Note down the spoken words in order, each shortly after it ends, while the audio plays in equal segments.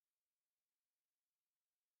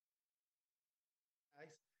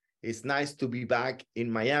It's nice to be back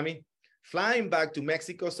in Miami. Flying back to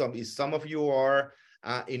Mexico. Some of you are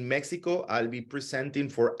in Mexico. I'll be presenting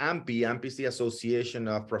for AMPI. AMPI is the Association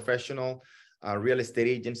of Professional Real Estate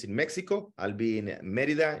Agents in Mexico. I'll be in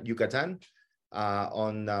Mérida, Yucatan.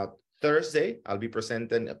 On Thursday, I'll be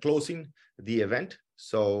closing the event.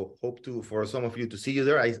 So hope for some of you to see you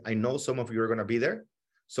there. I know some of you are going to be there.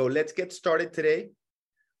 So let's get started today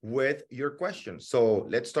with your questions. So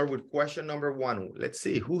let's start with question number one. Let's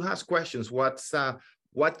see who has questions.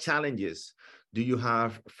 What challenges do you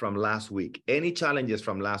have from last week? Any challenges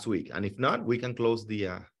from last week? And if not, we can close the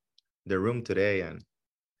room today and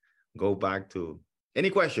go back to any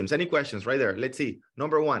questions right there. Let's see.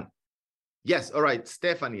 Number one. Yes. All right.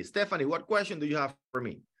 Stephanie, what question do you have for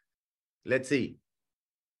me? Let's see.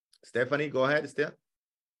 Stephanie, go ahead, Steph.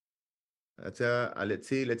 Let's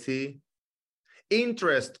see.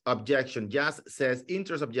 Interest objection. Jazz says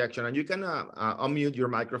interest objection, and you can unmute your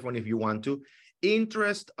microphone if you want to.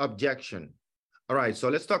 Interest objection. All right, so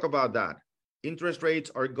let's talk about that. Interest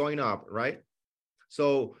rates are going up, right?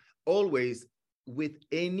 So always with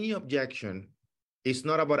any objection, it's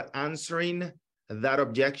not about answering that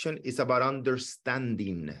objection, it's about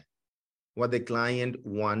understanding what the client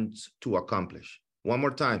wants to accomplish. One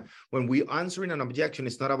more time, when we're answering an objection,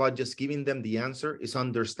 it's not about just giving them the answer, it's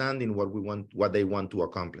understanding what they want to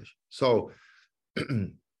accomplish. So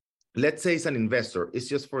let's say it's an investor, it's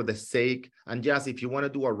just for the sake, and just if you want to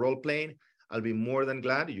do a role playing, I'll be more than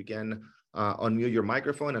glad. You can unmute your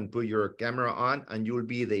microphone and put your camera on, and you'll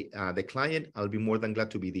be the client. I'll be more than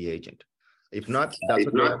glad to be the agent. If not, that's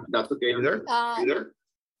okay. That's okay. Either?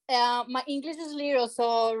 My English is little,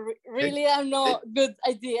 so really I'm not good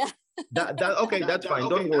idea. Okay, that's fine.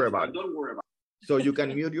 Don't worry about it. So you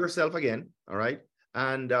can mute yourself again, all right?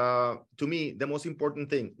 And to me, the most important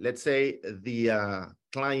thing, let's say the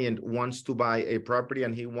client wants to buy a property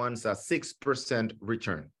and he wants a 6%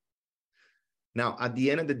 return. Now, at the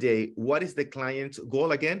end of the day, what is the client's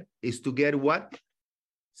goal again? Is to get what?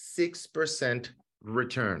 6%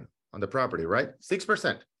 return on the property, right?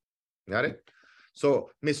 6%. Got it? So,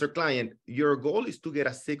 Mr. Client, your goal is to get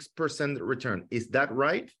a 6% return. Is that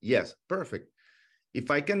right? Yes, perfect.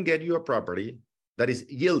 If I can get you a property that is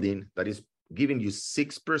yielding, that is giving you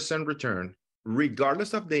 6% return,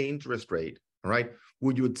 regardless of the interest rate, all right,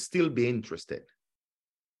 would you still be interested?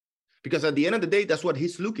 Because at the end of the day, that's what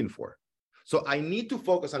he's looking for. So I need to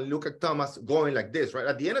focus and look at Thomas going like this, right?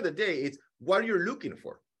 At the end of the day, it's what you're looking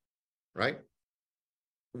for, right?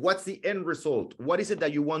 What's the end result? What is it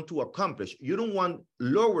that you want to accomplish? You don't want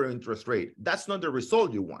lower interest rate. That's not the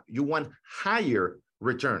result you want. You want higher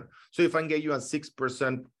return. So if I can get you a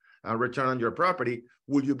 6% return on your property,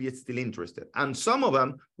 will you be still interested? And some of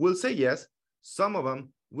them will say yes. Some of them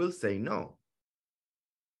will say no.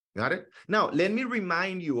 Got it? Now, let me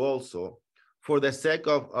remind you also, for the sake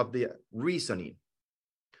of the reasoning,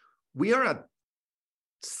 we are at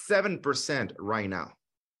 7% right now.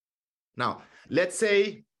 Now, let's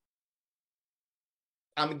say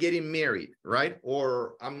I'm getting married, right?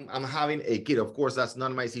 Or I'm having a kid. Of course, that's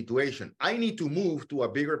not my situation. I need to move to a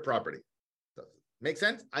bigger property. Make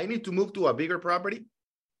sense? I need to move to a bigger property.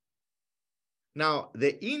 Now,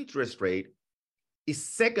 the interest rate is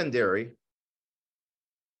secondary,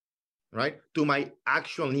 right, to my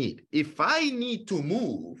actual need. If I need to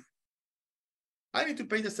move, I need to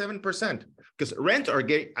pay the 7% because rents are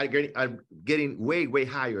getting way, way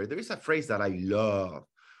higher. There is a phrase that I love,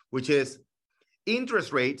 which is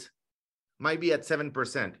interest rates might be at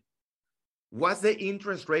 7%. What's the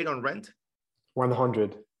interest rate on rent?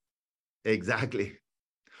 100. Exactly.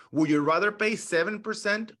 Would you rather pay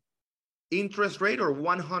 7% interest rate or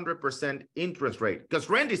 100% interest rate? Because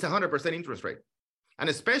rent is 100% interest rate. And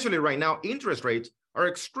especially right now, interest rates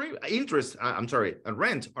are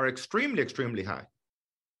rents are extremely, extremely high.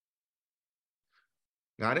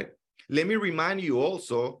 Got it? Let me remind you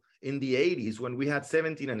also, in the 80s, when we had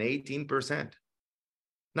 17 and 18%.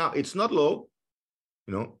 Now, it's not low,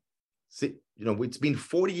 it's been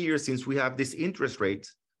 40 years since we have these interest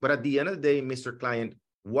rates, but at the end of the day, Mr. Client,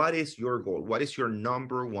 what is your goal? What is your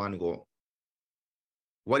number one goal?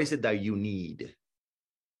 What is it that you need?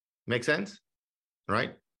 Make sense?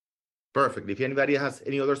 Right? Perfect. If anybody has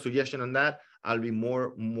any other suggestion on that, I'll be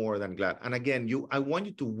more than glad. And again, I want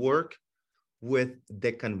you to work with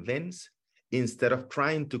the convince instead of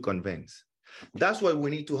trying to convince. That's why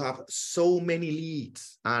we need to have so many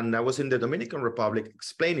leads. And I was in the Dominican Republic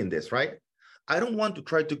explaining this, right? I don't want to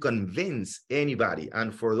try to convince anybody.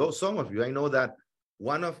 And for some of you, I know that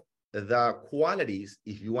one of the qualities,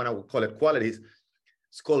 if you want to call it qualities,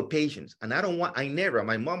 it's called patience. And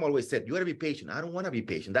my mom always said, you got to be patient. I don't want to be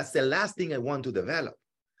patient. That's the last thing I want to develop.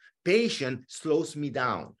 Patient slows me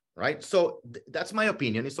down, right? So that's my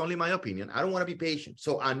opinion. It's only my opinion. I don't want to be patient.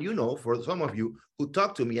 So, and you know, for some of you who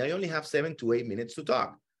talk to me, I only have 7 to 8 minutes to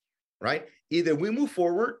talk, right? Either we move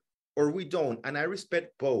forward or we don't. And I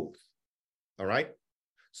respect both, all right?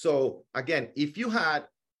 So again, if you had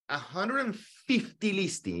 150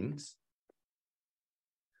 listings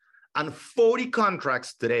and 40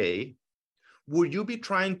 contracts today, would you be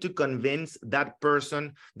trying to convince that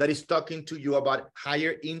person that is talking to you about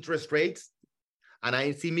higher interest rates? And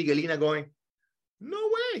I see Miguelina going, no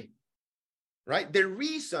way, right? The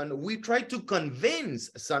reason we try to convince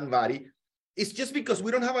somebody is just because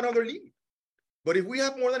we don't have another lead. But if we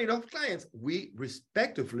have more than enough clients, we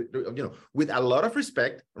respectively, with a lot of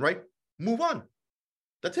respect, right? Move on.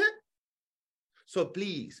 That's it. So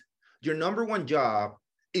please, your number one job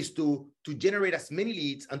is to generate as many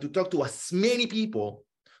leads and to talk to as many people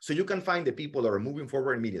so you can find the people that are moving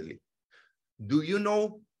forward immediately. Do you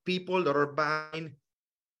know people that are buying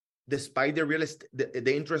despite the real estate,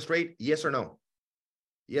 the interest rate? Yes or no?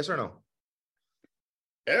 Yes or no?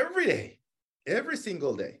 Every day, every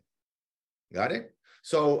single day. Got it?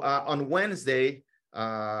 So on Wednesday,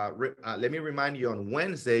 let me remind you, on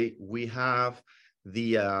Wednesday, we have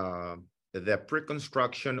the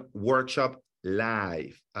pre-construction workshop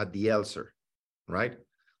live at the Elser, right?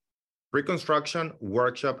 Pre-construction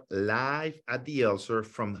workshop live at the Elser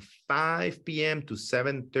from 5 p.m. to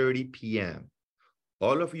 7:30 p.m.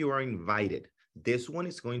 All of you are invited. This one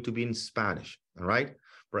is going to be in Spanish, all right?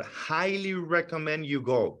 But I highly recommend you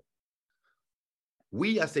go.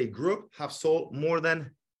 We as a group have sold more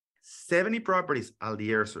than 70 properties at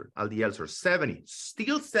the Elser, 70,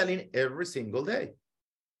 still selling every single day.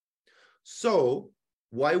 So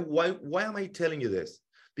why am I telling you this?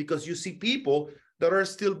 Because you see people that are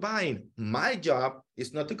still buying. My job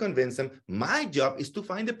is not to convince them. My job is to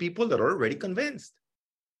find the people that are already convinced.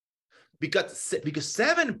 Because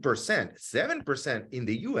 7% in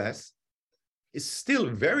the US is still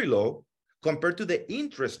very low compared to the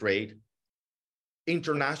interest rate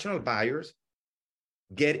international buyers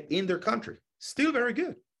get in their country. Still very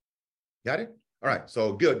good. Got it? All right.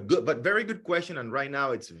 So good, but very good question. And right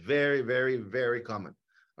now it's very, very, very common.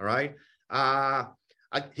 All right.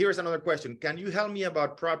 Here's another question. Can you help me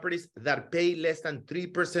about properties that pay less than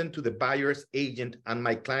 3% to the buyer's agent and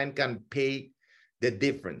my client can pay the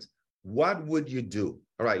difference? What would you do?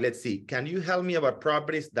 All right, let's see. Can you help me about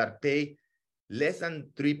properties that pay less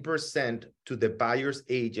than 3% to the buyer's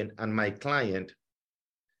agent and my client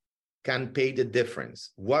can pay the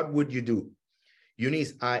difference? What would you do?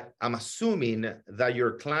 Eunice, I'm assuming that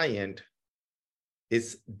your client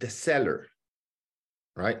is the seller,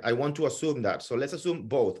 right? I want to assume that. So let's assume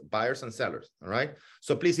both buyers and sellers, all right?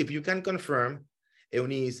 So please, if you can confirm,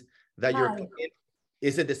 Eunice, that your client,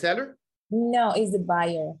 is it the seller? No, it's the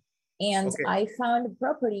buyer. And okay. I found the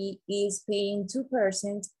property is paying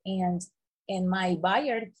 2% and my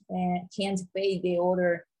buyer can't pay the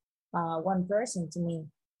other 1% to me.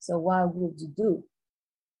 So what would you do?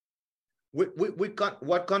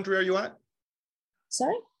 What country are you at?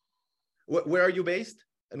 Sorry? Where are you based?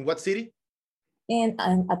 In what city? In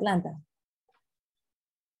Atlanta.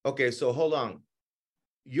 Okay, so hold on.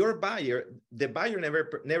 Your buyer, the buyer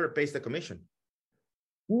never pays the commission.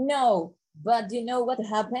 No, but you know what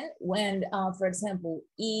happened when, for example,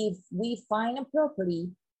 if we find a property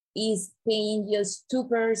is paying just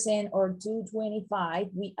 2% or 2.25,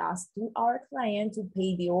 we ask to our client to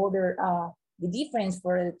pay the other the difference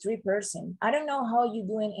for the 3%. I don't know how you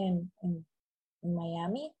doing in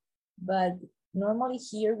Miami, but normally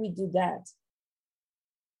here we do that.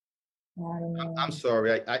 I don't know. I'm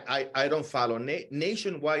sorry, I don't follow.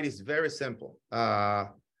 Nationwide is very simple.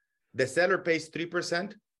 The seller pays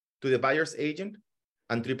 3% to the buyer's agent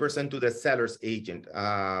and 3% to the seller's agent.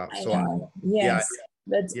 Yes,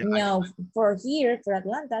 but no, for here, for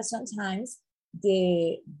Atlanta, sometimes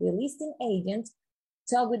the listing agent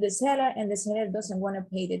talk with the seller and the seller doesn't want to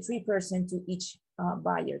pay the 3% to each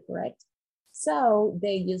buyer, correct? So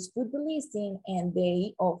they just put the listing and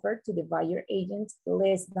they offer to the buyer agent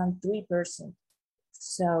less than 3%.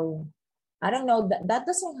 So I don't know, that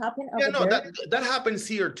doesn't happen over there. That happens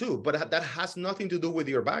here too, but that has nothing to do with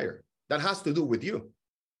your buyer. That has to do with you.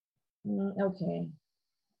 Okay.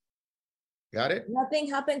 Got it? Nothing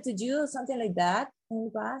happened to you, something like that in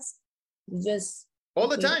the past? You just... All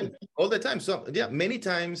the time. So yeah, many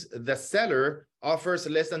times the seller offers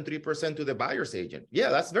less than 3% to the buyer's agent. Yeah,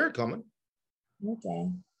 that's very common. Okay.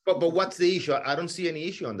 But what's the issue? I don't see any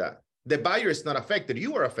issue on that. The buyer is not affected.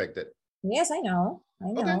 You are affected. Yes, I know.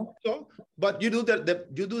 Okay, so but you do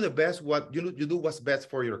the best. You do what's best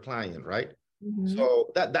for your client, right?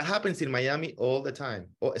 So that happens in Miami all the time,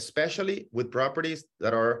 especially with properties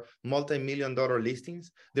that are multi-million-dollar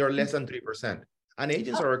listings. They are less than 3%, and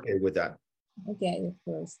agents are okay with that. Okay, of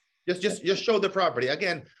course. Just show the property.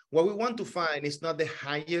 Again, what we want to find is not the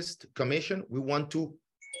highest commission. We want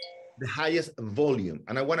the highest volume,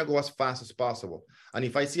 and I want to go as fast as possible. And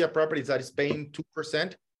if I see a property that is paying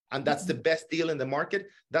 2%, and that's the best deal in the market,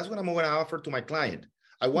 that's what I'm going to offer to my client.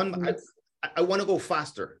 I want to go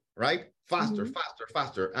faster, right?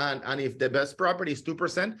 Faster. And if the best property is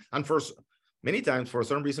 2%, and for many times, for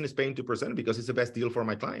some reason, it's paying 2% because it's the best deal for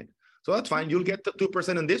my client. So that's fine. You'll get the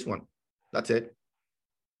 2% in this one. That's it.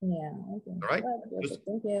 Yeah. Okay. All right.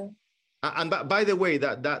 Thank you. And by the way,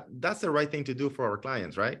 that's the right thing to do for our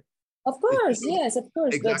clients, right? Of course, yes, of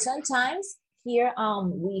course. Exactly. But sometimes here,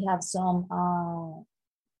 we have some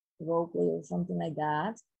role play or something like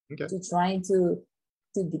that, to try to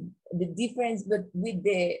the difference, but with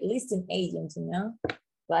the listing agent, you know.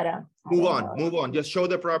 But move on. Just show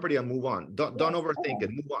the property and move on. Don't overthink it.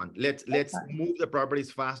 Move on. Let's move the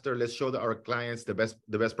properties faster. Let's show our clients the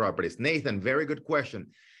best properties. Nathan, very good question.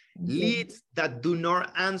 Leads that do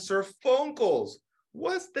not answer phone calls.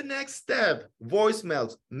 What's the next step?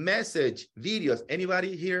 Voicemails, message, videos.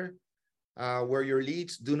 Anybody here where your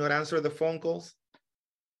leads do not answer the phone calls?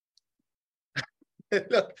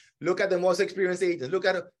 Look at the most experienced agents. Look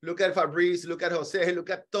at Fabrice. Look at Jose. Look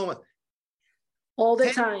at Thomas. All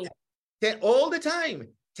the time. All the time.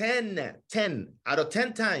 10 out of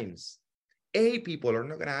 10 times, 8 people are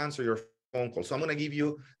not going to answer your phone call. So I'm going to give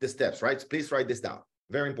you the steps, right? Please write this down.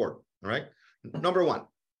 Very important. All right. Number 1,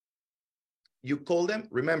 you call them.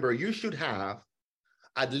 Remember, you should have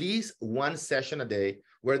at least 1 session a day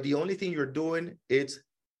where the only thing you're doing is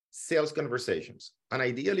sales conversations. And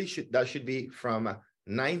ideally, that should be from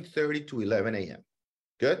 9:30 to 11 a.m.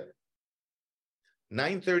 Good?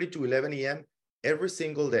 9:30 to 11 a.m. every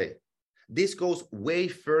single day. This goes way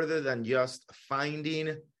further than just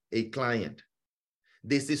finding a client.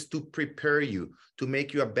 This is to prepare you, to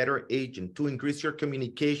make you a better agent, to increase your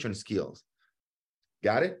communication skills.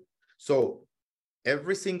 Got it? So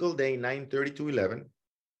every single day, 9:30 to 11.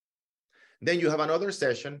 Then you have another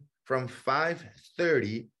session from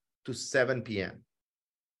 5:30 to 7 p.m.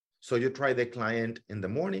 So you try the client in the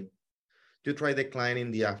morning, you try the client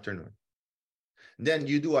in the afternoon. Then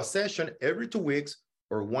you do a session every 2 weeks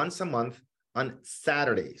or once a month on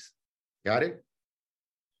Saturdays. Got it?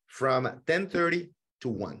 From 10:30 to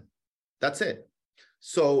 1. That's it.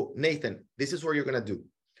 So Nathan, this is what you're going to do.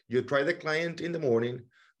 You try the client in the morning,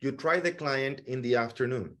 you try the client in the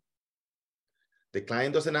afternoon. The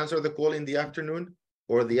client doesn't answer the call in the afternoon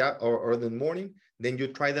or the morning, then you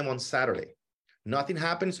try them on Saturday. Nothing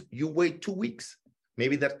happens, you wait 2 weeks.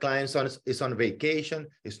 Maybe that client is on vacation,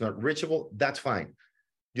 it's not reachable, that's fine.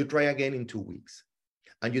 You try again in 2 weeks.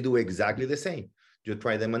 And you do exactly the same. You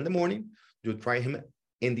try them in the morning, you try him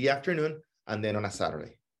in the afternoon, and then on a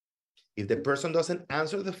Saturday. If the person doesn't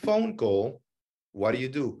answer the phone call, what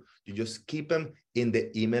do? You just keep them in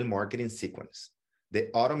the email marketing sequence, the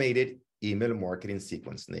automated email marketing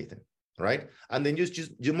sequence, Nathan, right? And then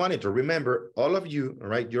you monitor. Remember, all of you,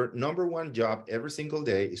 right? Your number 1 job every single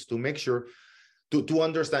day is to make sure to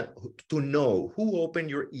understand, to know who opened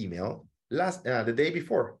your email the day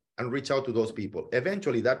before and reach out to those people.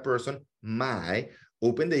 Eventually, that person might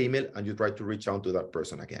open the email and you try to reach out to that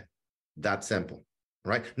person again. That's simple,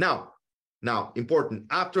 right? Now, important,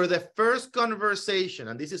 after the first conversation,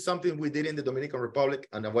 and this is something we did in the Dominican Republic,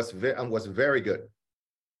 and it was very good.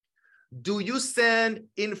 Do you send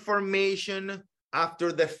information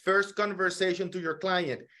after the first conversation to your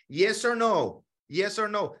client? Yes or no? Yes or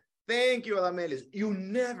no? Thank you, Adamelis. You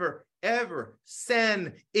never, ever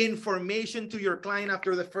send information to your client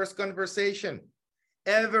after the first conversation,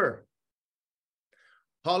 ever.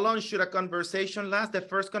 How long should a conversation last, the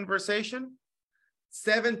first conversation?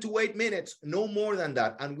 7 to 8 minutes, no more than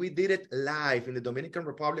that. And we did it live in the Dominican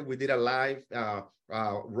Republic. We did a live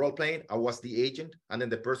role playing. I was the agent, and then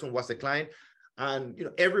the person was the client. And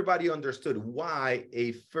everybody understood why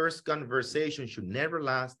a first conversation should never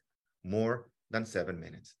last more than 7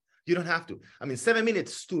 minutes. You don't have to. I mean, 7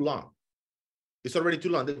 minutes is too long. It's already too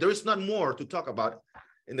long. There is not more to talk about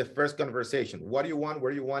in the first conversation. What do you want,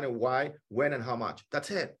 where do you want it, why, when, and how much?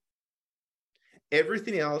 That's it.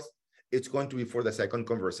 Everything else, it's going to be for the second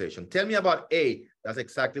conversation. Tell me about A. That's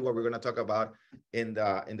exactly what we're going to talk about in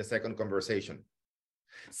the second conversation.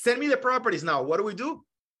 Send me the properties now. What do?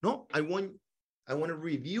 No, I want to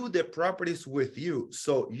review the properties with you.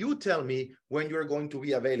 So you tell me when you're going to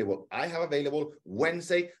be available. I have available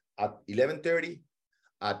Wednesday at 11:30,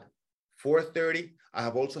 at 4:30. I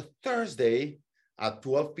have also Thursday at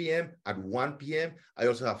 12 p.m., at 1 p.m. I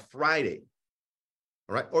also have Friday.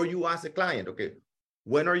 All right. Or you ask the client, okay,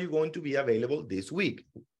 when are you going to be available this week?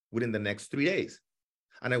 Within the next 3 days.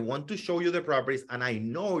 And I want to show you the properties, and I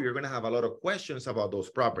know you're going to have a lot of questions about those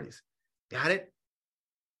properties. Got it?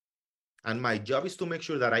 And my job is to make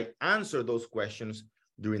sure that I answer those questions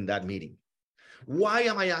during that meeting. Why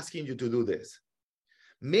am I asking you to do this?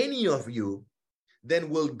 Many of you then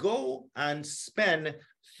will go and spend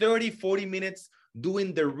 30, 40 minutes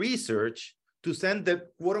doing the research to send the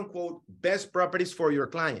quote unquote best properties for your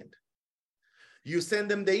client. You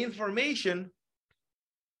send them the information,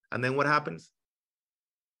 and then what happens?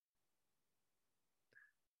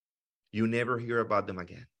 You never hear about them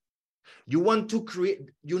again. You want to create,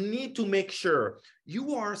 you need to make sure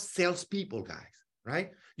you are salespeople, guys,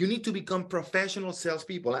 right? You need to become professional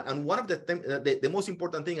salespeople. And one of the most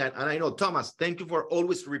important thing, and I know, Thomas, thank you for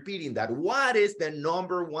always repeating that. What is the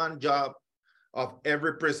number one job of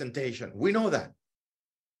every presentation? We know that.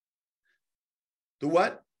 To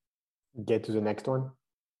what? Get to the next one.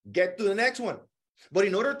 Get to the next one. But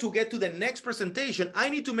in order to get to the next presentation, I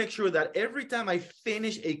need to make sure that every time I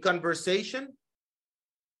finish a conversation,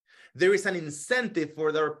 there is an incentive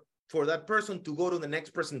for that person to go to the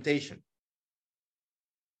next presentation.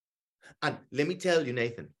 And let me tell you,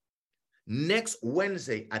 Nathan, next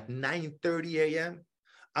Wednesday at 9:30 a.m.,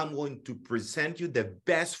 I'm going to present you the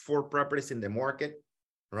best 4 properties in the market,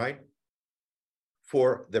 right?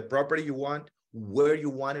 For the property you want, where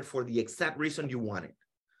you want it, for the exact reason you want it,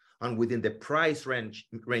 and within the price range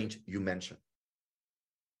you mentioned.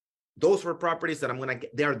 Those 4 properties that I'm going to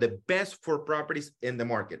get, they are the best 4 properties in the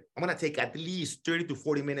market. I'm going to take at least 30 to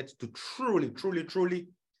 40 minutes to truly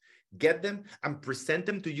get them and present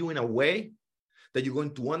them to you in a way that you're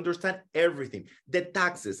going to understand everything, the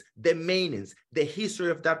taxes, the maintenance, the history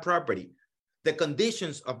of that property, the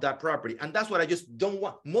conditions of that property. And that's what I just don't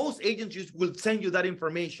want. Most agents just will send you that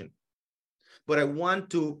information, but I want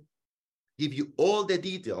to give you all the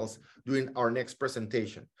details during our next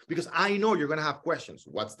presentation, because I know you're going to have questions.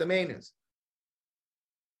 What's the maintenance?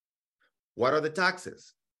 What are the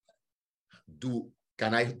taxes?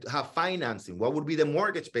 Can I have financing? What would be the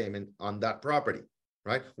mortgage payment on that property,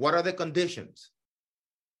 right? What are the conditions?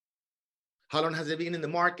 How long has it been in the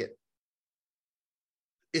market?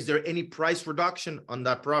 Is there any price reduction on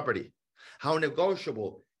that property? How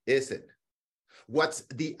negotiable is it? What's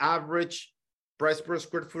the average price per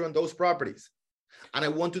square foot on those properties? And I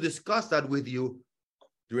want to discuss that with you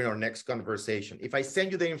during our next conversation. If I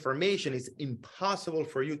send you the information, it's impossible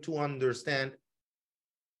for you to understand,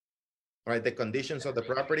 right, the conditions of the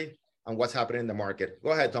property and what's happening in the market. Go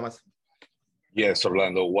ahead, Thomas. Yes,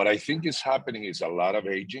 Orlando. What I think is happening is a lot of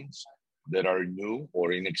agents that are new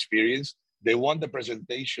or inexperienced, they want the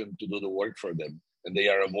presentation to do the work for them, and they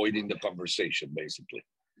are avoiding the conversation, basically.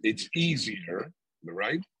 It's easier,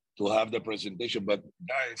 right, to have the presentation, but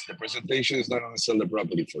guys, the presentation is not going to sell the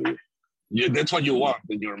property for you. That's what you want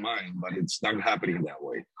in your mind, but it's not happening that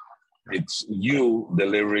way. It's you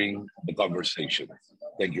delivering the conversation.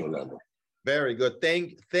 Thank you, Orlando. Very good.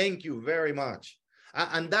 Thank you very much.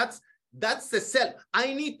 And that's the sell.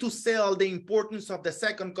 I need to sell the importance of the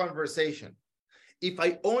second conversation. If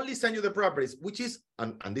I only send you the properties, which is,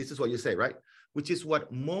 and this is what you say, right? Which is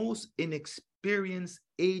what most inexperienced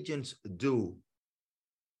agents do,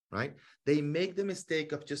 right? They make the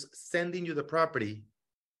mistake of just sending you the property,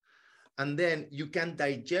 and then you can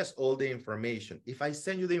digest all the information. If I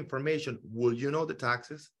send you the information, will you know the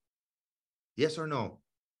taxes? Yes or no?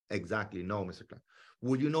 Exactly, no, Mr. Clark.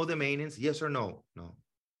 Will you know the maintenance? Yes or no? No.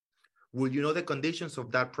 Will you know the conditions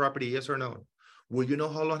of that property? Yes or no? Will you know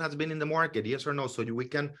how long it has been in the market? Yes or no? So we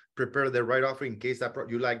can prepare the right offer in case that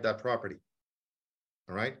you like that property.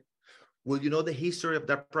 All right. Will you know the history of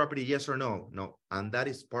that property? Yes or no? No. And that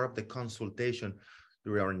is part of the consultation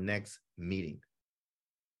during our next meeting.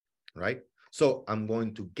 Right. So I'm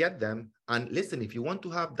going to get them. And listen, if you want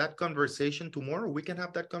to have that conversation tomorrow, we can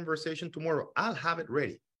have that conversation tomorrow. I'll have it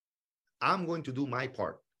ready. I'm going to do my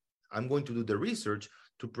part. I'm going to do the research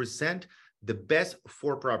to present the best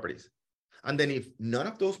 4 properties. And then if none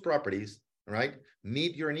of those properties, right,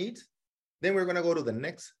 meet your needs, then we're going to go to the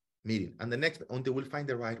next meeting and the next until we find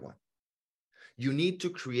the right one. You need to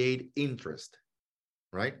create interest,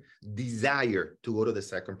 right? Desire to go to the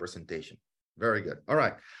second presentation. Very good. All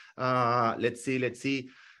right. Let's see.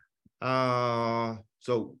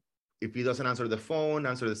 So if he doesn't answer the phone,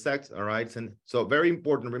 answer the text. All right. And so very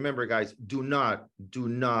important. Remember, guys, do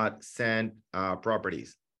not send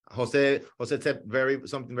properties. Jose said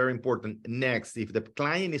something very important. Next, if the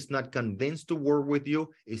client is not convinced to work with you,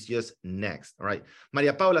 it's just next. All right.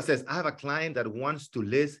 Maria Paula says, I have a client that wants to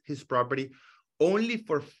list his property only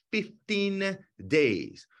for 15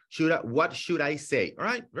 days. What should I say? All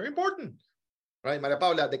right, very important. Right, Maria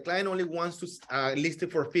Paula, the client only wants to list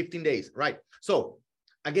it for 15 days. Right. So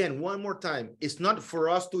again, one more time, it's not for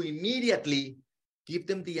us to immediately give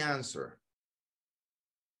them the answer.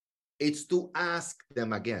 It's to ask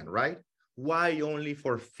them again, right? Why only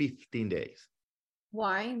for 15 days?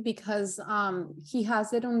 Why? Because he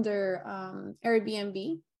has it under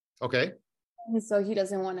Airbnb. Okay. And so he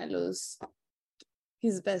doesn't want to lose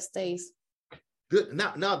his best days. Good.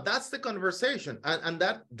 Now that's the conversation. And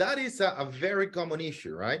that is a very common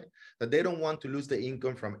issue, right? That they don't want to lose the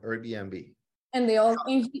income from Airbnb. And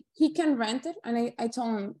he can rent it. And I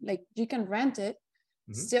told him, like, you can rent it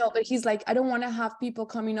still, but he's like, I don't want to have people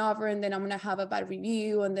coming over and then I'm going to have a bad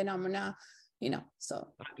review and then I'm going to,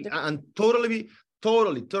 so. And totally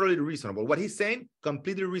reasonable. What he's saying,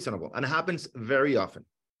 completely reasonable, and happens very often.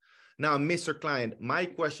 Now, Mr. Client, my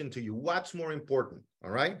question to you, what's more important, all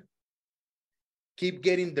right? Keep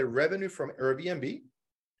getting the revenue from Airbnb,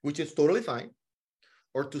 which is totally fine,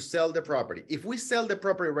 or to sell the property. If we sell the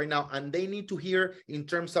property right now and they need to hear in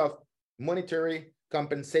terms of monetary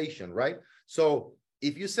compensation, right? So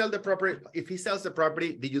if you sell the property, if he sells the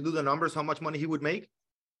property, did you do the numbers, how much money he would make?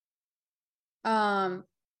 No,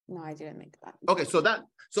 I didn't make that. Okay, so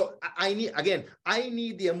I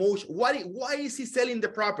need the emotion. Why is he selling the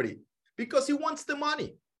property? Because he wants the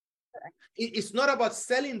money. It's not about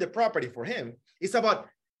selling the property for him. It's about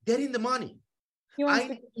getting the money. He wants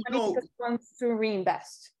because he wants to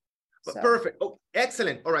reinvest. So. Perfect. Oh,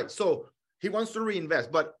 excellent. All right. So he wants to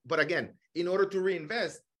reinvest, but again, in order to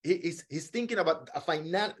reinvest, he's thinking about a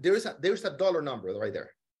finance. There's a dollar number right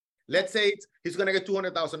there. Let's say he's going to get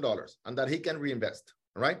 $200,000 and that he can reinvest.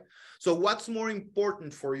 All right. So what's more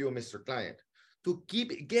important for you, Mr. Client, to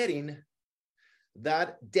keep getting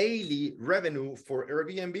that daily revenue for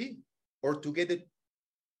Airbnb, or to get it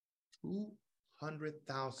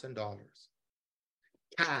 $200,000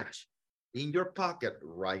 cash in your pocket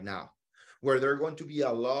right now, where there are going to be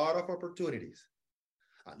a lot of opportunities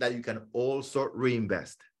that you can also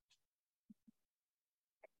reinvest.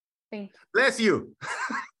 Thank you. Bless you.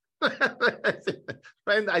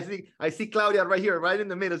 Friend, I see Claudia right here, right in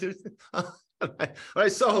the middle. All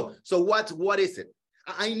right. So what is it?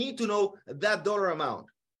 I need to know that dollar amount.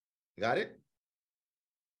 Got it?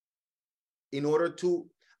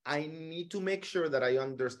 I need to make sure that I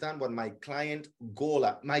understand what my client goal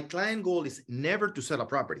is. My client goal is never to sell a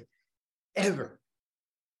property, ever.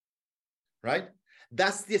 Right?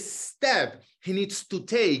 That's the step he needs to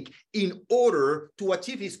take in order to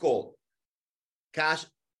achieve his goal. Cash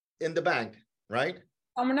in the bank, right?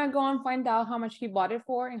 I'm going to go and find out how much he bought it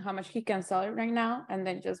for and how much he can sell it right now. And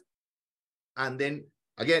then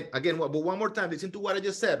again, but one more time, listen to what I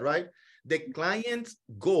just said, right? The client's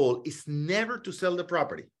goal is never to sell the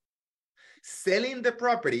property. Selling the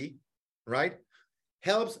property, right,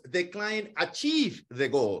 helps the client achieve the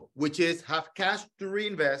goal, which is have cash to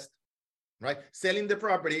reinvest, right? Selling the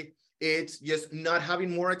property, it's just not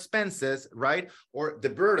having more expenses, right? Or the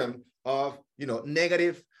burden of,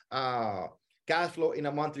 negative cash flow in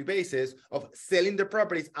a monthly basis of selling the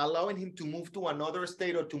properties, allowing him to move to another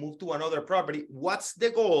state or to move to another property. What's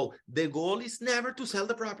the goal? The goal is never to sell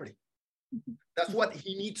the property. That's what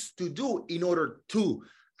he needs to do in order to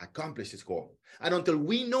accomplish his goal. And until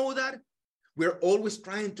we know that, we're always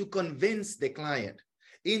trying to convince the client.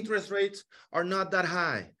 Interest rates are not that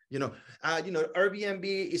high. Airbnb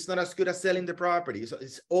is not as good as selling the property. So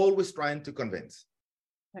it's always trying to convince.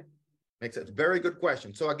 Makes sense. Very good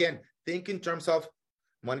question. So again, think in terms of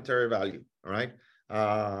monetary value. All right.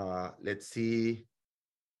 Let's see.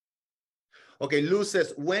 Okay, Lou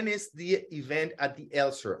says, when is the event at the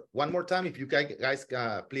Elser? One more time, if you guys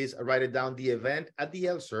please write it down. The event at the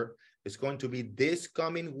Elser is going to be this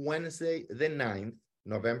coming Wednesday, the 9th,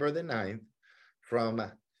 November the 9th, from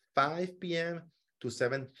 5 p.m. to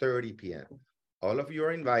 7:30 p.m. All of you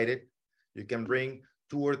are invited. You can bring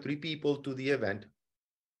 2 or 3 people to the event.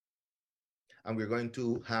 And we're going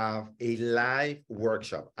to have a live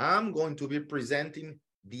workshop. I'm going to be presenting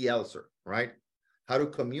the Elser, right? How to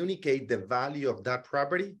communicate the value of that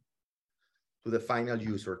property to the final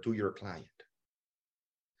user, to your client.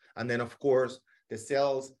 And then, of course, the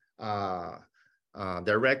sales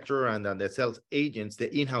director and the sales agents,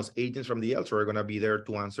 the in-house agents from the Elser are going to be there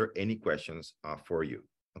to answer any questions for you.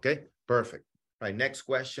 Okay, perfect. All right, next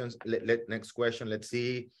questions. Next question, let's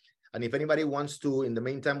see. And if anybody wants to, in the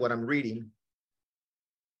meantime, what I'm reading,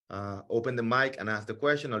 open the mic and ask the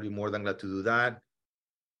question. I'll be more than glad to do that.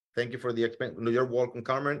 Thank you for the explanation. You're welcome,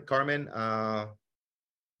 Carmen.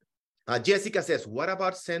 Jessica says, what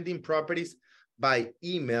about sending properties by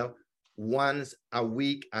email once a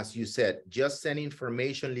week, as you said. Just send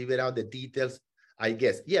information, leave it out, the details, I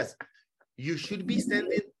guess. Yes, you should be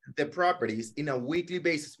sending the properties in a weekly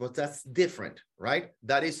basis, but that's different, right?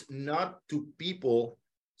 That is not to people.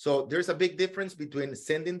 So there's a big difference between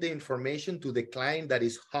sending the information to the client that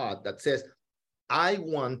is hot, that says, I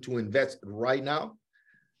want to invest right now.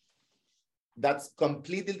 That's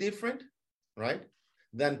completely different, right?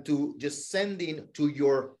 Than to just sending to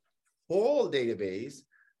your whole database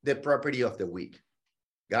the property of the week.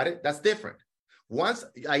 Got it? That's different. Once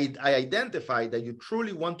I identify that you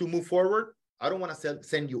truly want to move forward, I don't want to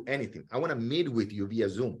send you anything. I want to meet with you via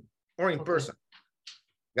Zoom or in person.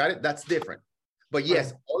 Got it? That's different. But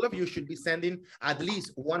yes, all of you should be sending at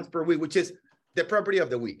least once per week, which is the property of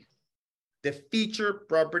the week, the feature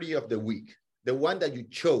property of the week, the one that you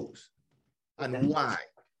chose and why,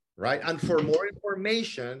 right? And for more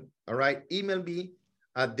information, all right, email me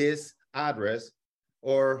at this address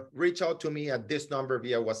or reach out to me at this number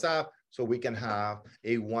via WhatsApp so we can have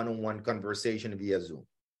a one-on-one conversation via Zoom.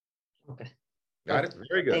 Okay. Got it?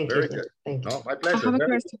 Very good. Very good. Thank you. No, my pleasure. I have a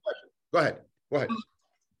question. Go ahead. Go ahead.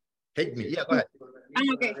 Take me. Yeah, go ahead.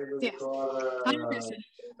 Okay. Yes. I have a question.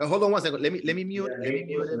 Hold on one second. Let me mute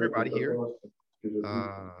everybody here.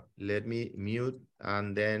 Let me mute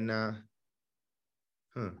and then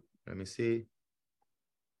let me see.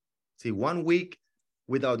 See, 1 week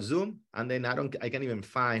without Zoom, and then I can't even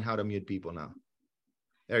find how to mute people now.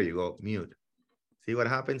 There you go, mute. See what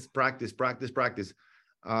happens? Practice, practice, practice.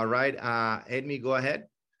 All right, Edmi, go ahead.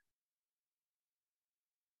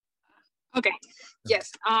 Okay,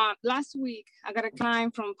 yes. Last week, I got a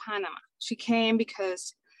client from Panama. She came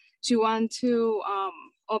because she wanted to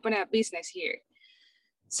open a business here.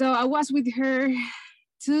 So I was with her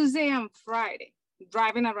Tuesday and Friday,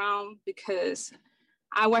 driving around because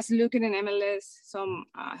I was looking in MLS, some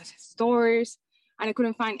stores, and I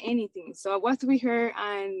couldn't find anything. So I was with her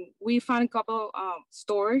and we found a couple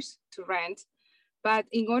stores to rent. But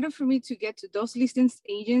in order for me to get to those listings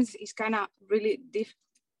agents, it's kind of really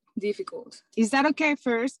difficult. Is that okay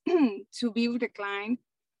first to be with the client,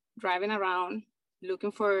 driving around,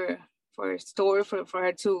 looking for a store for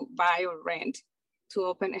her to buy or rent to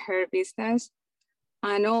open her business?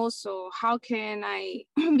 And also, how can I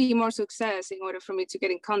be more success in order for me to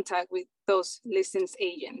get in contact with those listings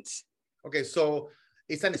agents? Okay, so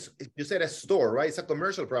you said a store, right? It's a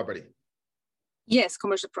commercial property. Yes,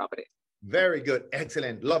 commercial property. Very good,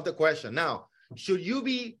 excellent. Love the question. Now, should you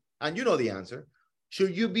be, and you know the answer,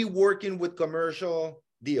 should you be working with commercial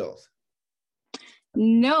deals?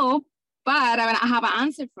 No, but I have an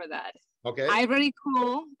answer for that. Okay. I already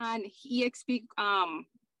called an EXP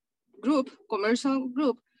commercial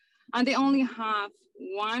group, and they only have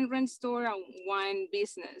one rent store and one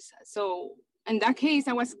business. So in that case,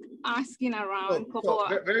 I was asking around.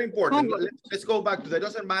 Very important. Let's go back to that. It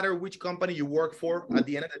doesn't matter which company you work for. At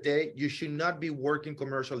the end of the day, you should not be working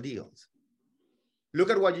commercial deals. Look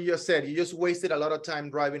at what you just said. You just wasted a lot of time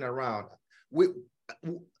driving around.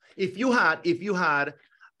 If you had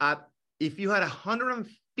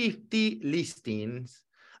 150 listings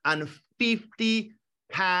and 50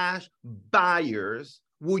 cash buyers,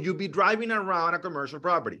 would you be driving around a commercial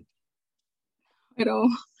property? You know,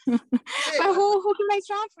 but who can I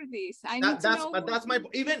transfer this? That's my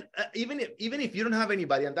even if you don't have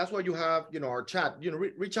anybody, and that's why you have our chat.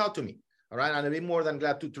 Reach out to me, all right? And I'll be more than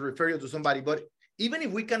glad to refer you to somebody. But even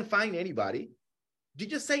if we can find anybody, you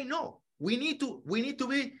just say no. We need to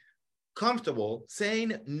be comfortable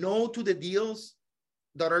saying no to the deals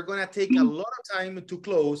that are going to take a lot of time to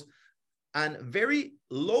close and very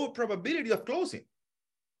low probability of closing.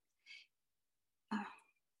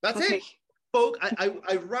 That's it. Folks,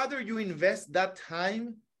 I'd rather you invest that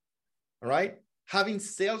time, all right, having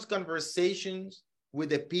sales conversations with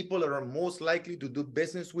the people that are most likely to do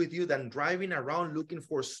business with you than driving around looking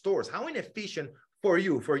for stores. How inefficient for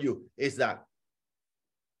you is that?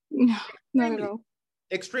 No, not at all.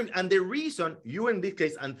 Extreme. And the reason you in this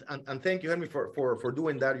case, and thank you, Henry, for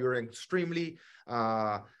doing that. You're an extremely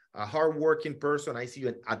a hardworking person. I see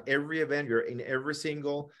you at every event. You're in every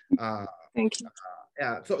single. Thank you.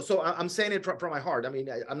 So I'm saying it from my heart. I mean,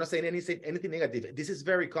 I'm not saying anything negative. This is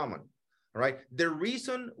very common, all right? The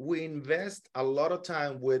reason we invest a lot of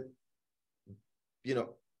time with,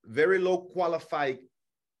 very low qualified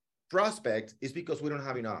prospects is because we don't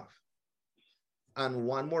have enough. And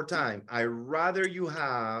one more time, I rather you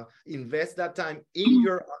invest that time in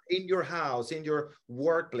your house, in your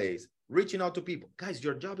workplace, reaching out to people. Guys,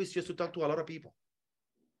 your job is just to talk to a lot of people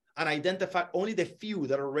and identify only the few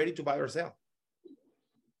that are ready to buy or sell.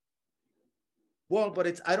 Well,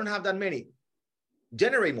 but I don't have that many.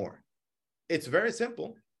 Generate more. It's very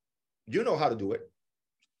simple. You know how to do it.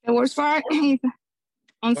 The worst part,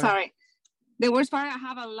 I'm sorry. The worst part, I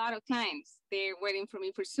have a lot of clients. They're waiting for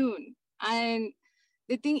me for soon. And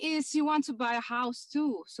the thing is, she wants to buy a house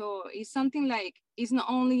too. So it's something like, it's not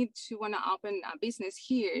only she want to open a business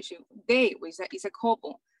here. It's a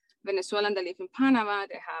couple, Venezuelan that live in Panama.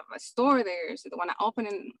 They have a store there. So they want to open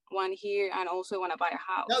one here and also want to buy a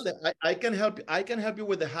house. No, I can help you. I can help you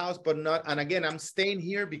with the house, but not. And again, I'm staying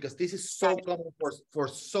here because this is so common for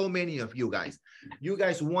so many of you guys. You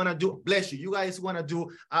guys want to do, bless you. You guys want to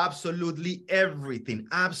do absolutely everything.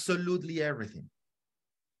 Absolutely everything.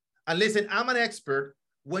 And listen, I'm an expert.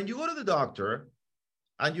 When you go to the doctor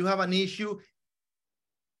and you have an issue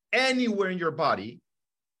anywhere in your body,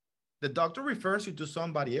 the doctor refers you to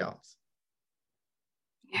somebody else.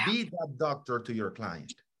 Yeah. Be that doctor to your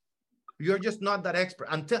client. You're just not that expert.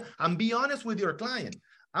 And be honest with your client.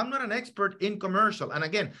 I'm not an expert in commercial. And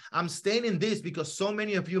again, I'm staying in this because so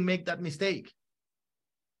many of you make that mistake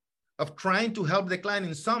of trying to help the client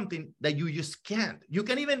in something that you just can't. You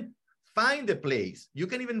can even find the place. You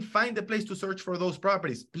can even find the place to search for those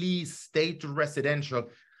properties. Please stay to residential.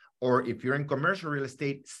 Or if you're in commercial real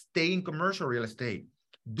estate, stay in commercial real estate.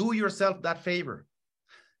 Do yourself that favor.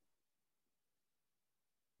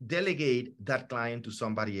 Delegate that client to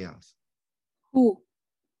somebody else. Who?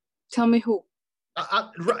 Tell me who.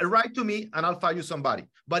 Write to me and I'll find you somebody.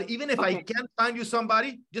 But even if I can't find you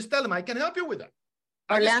somebody, just tell them I can help you with that.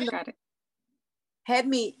 Orlando, help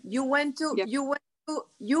me. You went to the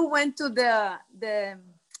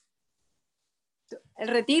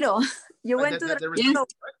El Retiro. You went to the Retiro.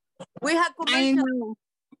 We have commercial.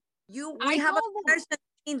 We have a commercial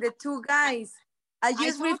in the two guys. I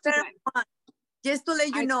just referred one. Just to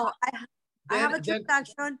let you know, I have a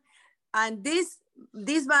transaction, and this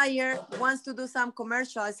buyer wants to do some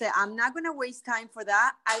commercial. I said, I'm not going to waste time for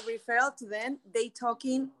that. I refer to them. They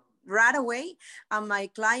talking right away. And my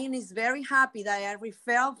client is very happy that I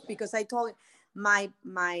refer because I told him my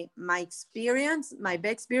experience, my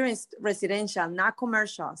best experience, residential, not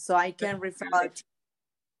commercial. So I can refer it.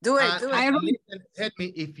 Do it. Listen, help me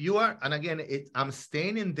if you are, and again, I'm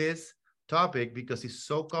staying in this topic because it's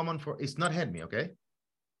so common it's not help me, okay?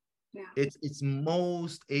 Yeah. It's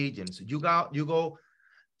most agents. You go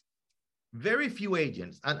very few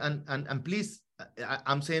agents, and please,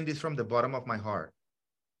 I'm saying this from the bottom of my heart.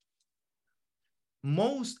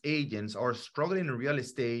 Most agents are struggling in real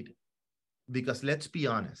estate because let's be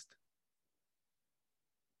honest,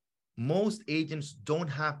 most agents don't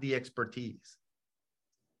have the expertise.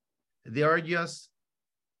 They are just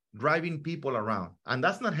driving people around. And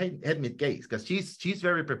that's not Hedmith's case because she's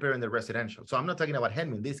very prepared in the residential. So I'm not talking about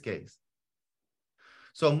Hedmith in this case.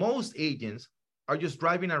 So most agents are just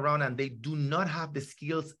driving around and they do not have the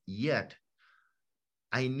skills yet.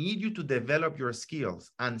 I need you to develop your skills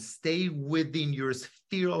and stay within your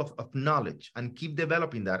sphere of knowledge and keep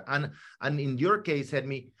developing that. And in your case,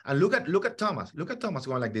 Hedmith, and look at Thomas. Look at Thomas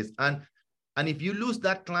going like this. And if you lose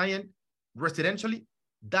that client residentially,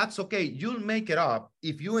 that's okay. You'll make it up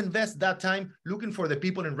if you invest that time looking for the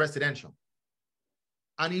people in residential.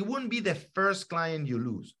 And it wouldn't be the first client you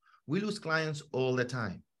lose. We lose clients all the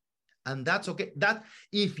time. And that's okay. That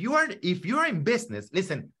if you are in business,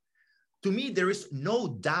 listen, to me, there is no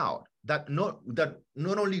doubt that not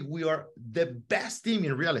only we are the best team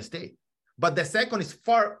in real estate, but the second is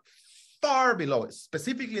far, far below it,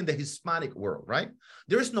 specifically in the Hispanic world, right?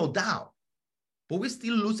 There is no doubt. But we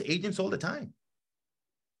still lose agents all the time.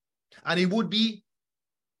 And it would be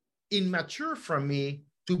immature from me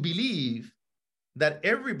to believe that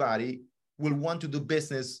everybody will want to do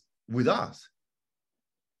business with us.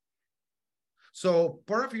 So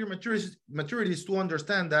part of your maturity is to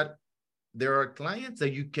understand that there are clients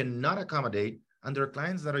that you cannot accommodate, and there are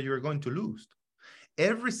clients that you're going to lose.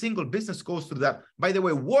 Every single business goes through that. By the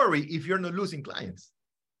way, worry if you're not losing clients.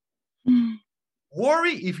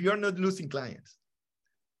 Worry if you're not losing clients.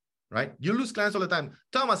 Right? You lose clients all the time.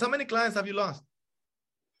 Thomas, how many clients have you lost?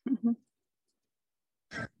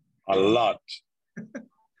 A lot.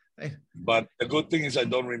 But the good thing is I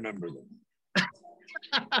don't remember them.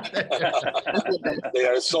 They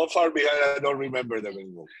are so far behind, I don't remember them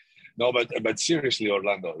anymore. No, but seriously,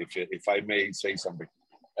 Orlando, if I may say something,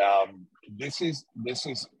 this is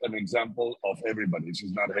an example of everybody. This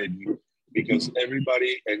is not hating, because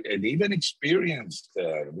everybody, and even experienced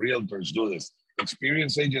realtors do this.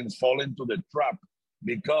 Experienced agents fall into the trap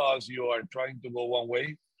because you are trying to go one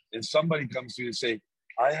way, and somebody comes to you and say,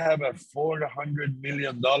 I have a $400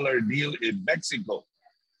 million deal in Mexico.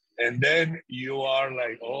 And then you are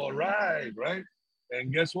like, all right.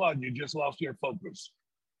 And guess what? You just lost your focus.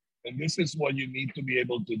 And this is what you need to be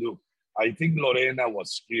able to do. I think Lorena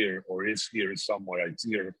was here or is here somewhere. It's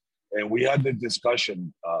here. And we had the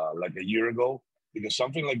discussion like a year ago because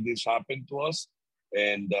something like this happened to us.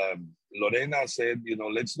 And Lorena said, you know,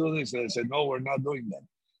 let's do this. And I said, no, we're not doing that.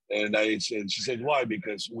 And she said, why?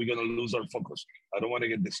 Because we're going to lose our focus. I don't want to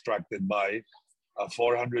get distracted by a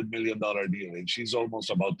 $400 million deal. And she's almost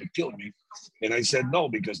about to kill me. And I said, no,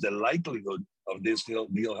 because the likelihood of this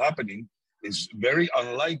deal happening is very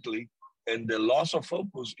unlikely. And the loss of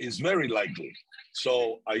focus is very likely.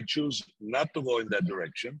 So I choose not to go in that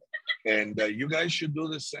direction. And you guys should do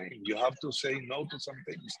the same. You have to say no to some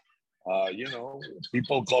things. You know,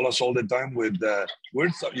 people call us all the time with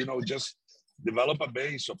you know, just develop a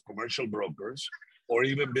base of commercial brokers or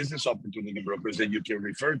even business opportunity brokers that you can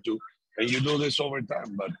refer to. And you do this over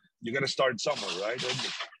time, but you got to start somewhere, right?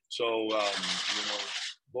 So, you know,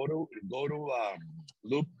 go to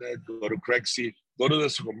LoopNet, go to Crexy, go to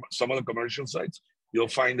some of the commercial sites. You'll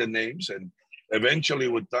find the names, and eventually,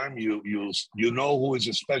 with time, you know who is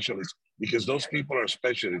a specialist because those people are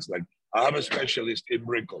specialists. Like I have a specialist in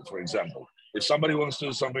Brickell, for example. If somebody wants to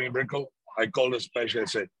do something in Brickell, I call the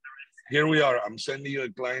specialist. I say, "Here we are. I'm sending you a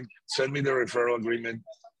client. Send me the referral agreement,"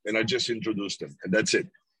 and I just introduce them, and that's it.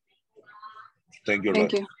 Thank you.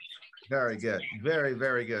 Thank you. Very good. Very,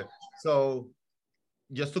 very good. So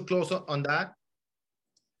just to close on that,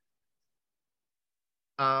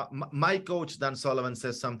 my coach, Dan Sullivan,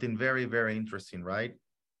 says something very, very interesting, right?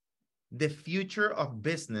 The future of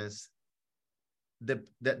business,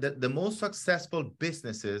 the most successful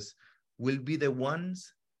businesses will be the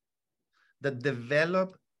ones that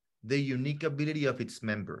develop the unique ability of its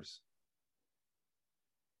members.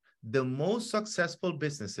 The most successful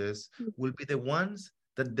businesses will be the ones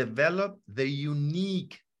that develop the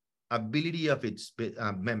unique ability of its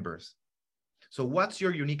members. So what's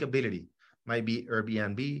your unique ability? Might be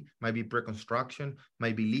Airbnb, might be pre-construction,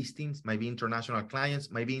 might be listings, might be international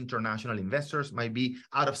clients, might be international investors, might be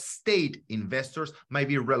out-of-state investors, might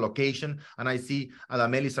be relocation. And I see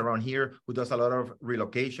Adamelis around here who does a lot of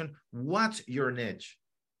relocation. What's your niche?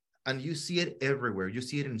 And you see it everywhere. You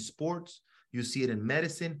see it in sports, you see it in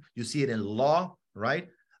medicine, you see it in law, right?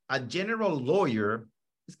 A general lawyer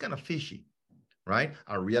is kind of fishy, right?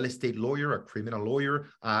 A real estate lawyer, a criminal lawyer,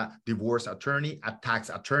 a divorce attorney, a tax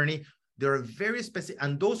attorney. They're very specific,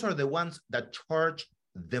 and those are the ones that charge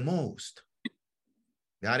the most.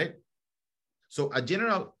 Got it? So a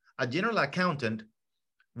general accountant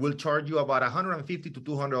will charge you about $150 to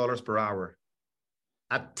 $200 per hour.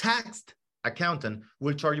 A tax accountant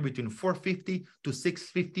will charge you between $450 to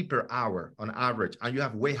 $650 per hour on average, and you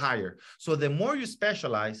have way higher. So the more you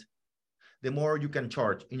specialize, the more you can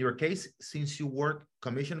charge. In your case, since you work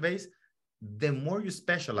commission-based, the more you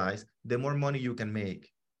specialize, the more money you can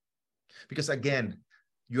make. Because again,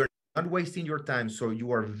 you're not wasting your time, so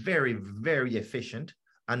you are very, very efficient.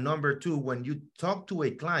 And number two, when you talk to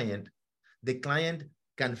a client, the client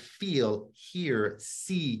can feel, hear,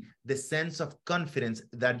 see the sense of confidence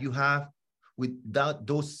that you have with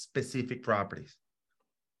those specific properties.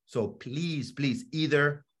 So please, please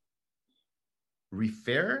either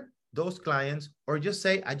refer those clients or just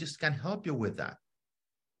say, I just can't help you with that.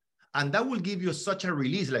 And that will give you such a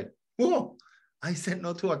release, like, oh, I said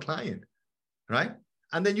no to a client, right?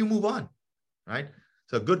 And then you move on, right?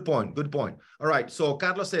 So good point, good point. All right, so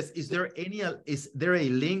Carlos says, is there a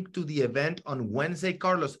link to the event on Wednesday?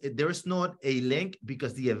 Carlos, there is not a link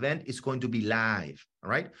because the event is going to be live, all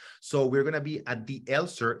right? So we're gonna be at the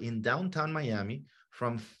Elser in downtown Miami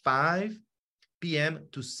from 5 p.m.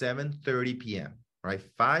 to 7:30 p.m., right?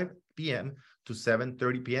 5 p.m. to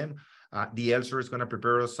 7:30 p.m. The Elser is going to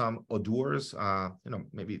prepare us some hors d'oeuvres,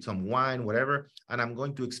 maybe some wine, whatever. And I'm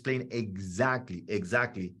going to explain exactly,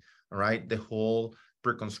 all right, the whole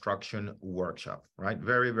pre-construction workshop, right?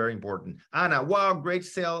 Very, very important. Anna, wow, great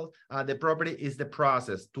sale. The property is the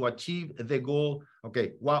process to achieve the goal.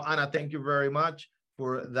 Okay, wow, Anna, thank you very much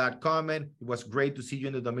for that comment. It was great to see you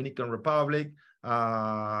in the Dominican Republic.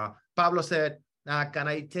 Pablo said, can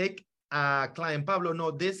I take a client? Pablo,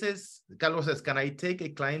 no, Carlos says, can I take a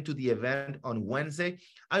client to the event on Wednesday?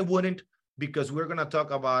 I wouldn't, because we're going to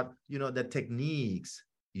talk about, the techniques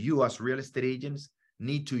you as real estate agents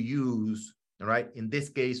need to use, right? In this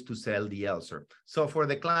case, to sell the Elser. So for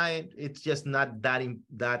the client, it's just not that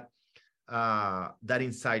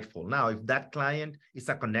insightful. Now, if that client is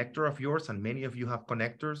a connector of yours, and many of you have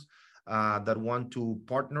connectors that want to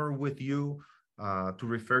partner with you, to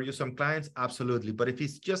refer you some clients, absolutely. But if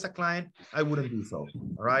it's just a client, I wouldn't do so.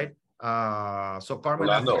 All right. So Carmen,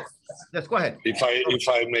 yes, go ahead. If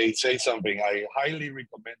I may say something, I highly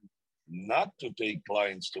recommend not to take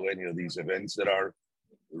clients to any of these events that are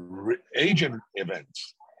agent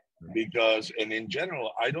events. because, and in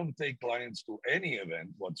general, I don't take clients to any event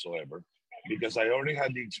whatsoever because I already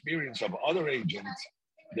had the experience of other agents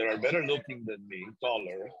that are better looking than me,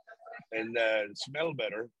 taller, and smell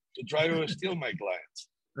better to try to steal my clients.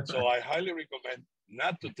 So I highly recommend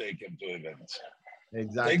not to take them to events.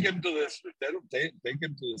 Exactly. Take them to take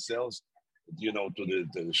them to the sales, you know, to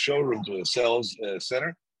the showroom, to the sales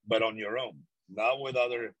center, but on your own, not with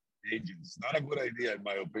other agents. Not a good idea, in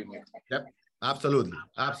my opinion. Yep. Absolutely.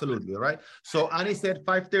 Absolutely. Right. So Annie said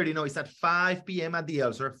 5:30. No, it's at 5 p.m. at the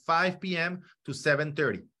Elser, 5 p.m. to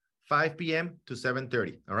 7:30. 5 p.m. to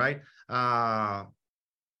 7:30. All right.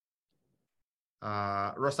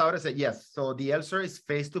 Rosaura said yes. So the Elser is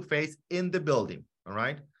face-to-face in the building. All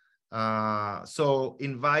right. So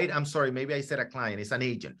invite, I'm sorry, maybe I said a client, it's an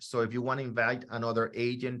agent. So if you want to invite another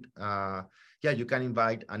agent, yeah, you can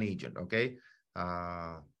invite an agent. Okay.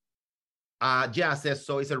 Yeah, says,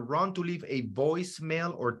 so is it wrong to leave a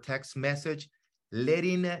voicemail or text message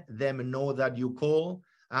letting them know that you call?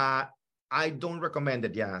 I don't recommend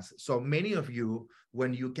it, yes. So many of you,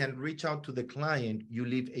 when you can reach out to the client, you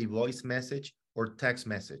leave a voice message or text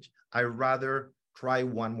message. I rather try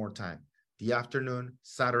one more time, the afternoon,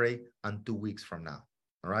 Saturday, and 2 weeks from now,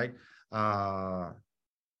 all right?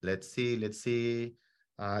 Let's see.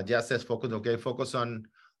 Just says focus, okay, focus on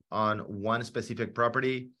one specific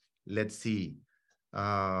property. Let's see.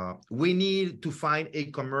 We need to find a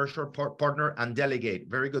commercial partner and delegate.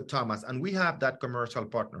 Very good, Thomas. And we have that commercial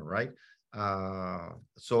partner, right?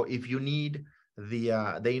 So if you need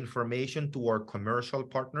the information to our commercial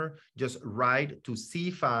partner, just write to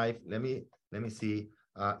C5. Let me see.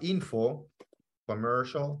 Info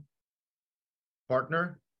commercial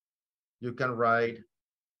partner. You can write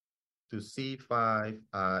to C5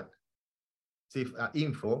 at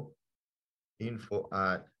info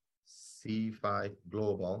at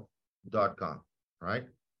c5global.com, right?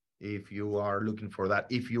 If you are looking for that.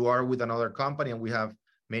 If you are with another company, and we have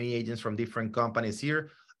many agents from different companies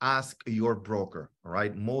here, ask your broker, all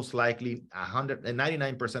right? Most likely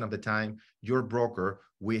 199% of the time, your broker,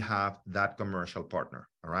 we have that commercial partner,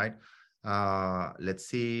 all right? Let's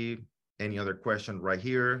see, any other question right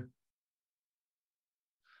here?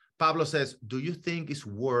 Pablo says, do you think it's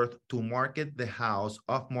worth to market the house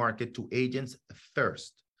off market to agents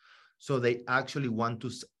first, so they actually want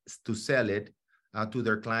to sell it to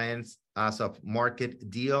their clients as a market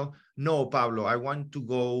deal? No, Pablo, I want to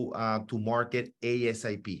go to market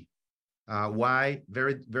ASAP. Why?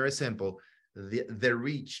 Very, very simple. The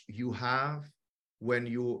reach you have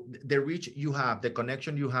the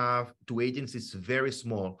connection you have to agents is very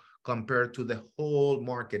small compared to the whole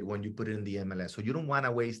market when you put it in the MLS. So you don't want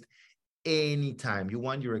to waste any time. You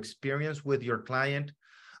want your experience with your client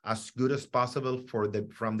as good as possible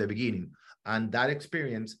from the beginning. And that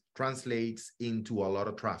experience translates into a lot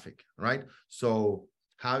of traffic, right? So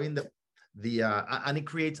having and it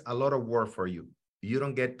creates a lot of work for you. You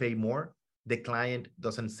don't get paid more. The client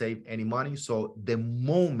doesn't save any money. So the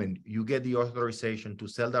moment you get the authorization to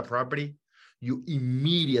sell that property, you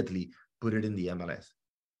immediately put it in the MLS.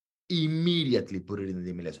 Immediately put it in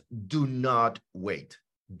the MLS. Do not wait.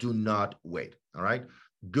 Do not wait. All right.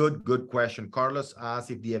 Good question. Carlos asked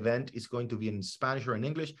if the event is going to be in Spanish or in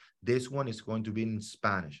English. This one is going to be in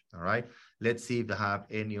Spanish. All right. Let's see if they have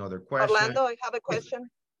any other questions. Orlando, I have a question.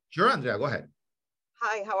 Sure, Andrea, go ahead.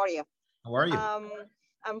 Hi, how are you? How are you?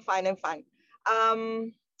 I'm fine.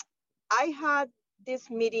 I had this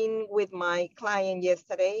meeting with my client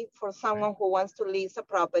yesterday for someone who wants to lease a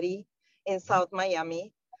property in South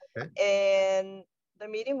Miami. Okay. And the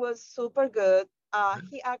meeting was super good.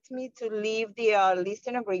 He asked me to leave the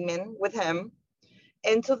listing agreement with him.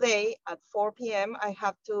 And today at 4 p.m., I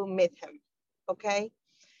have to meet him, okay?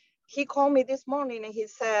 He called me this morning and he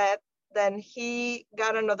said that he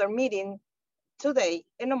got another meeting today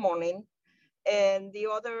in the morning, and the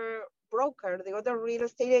other broker, the other real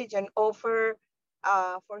estate agent offered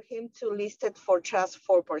for him to list it for just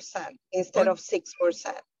 4% instead of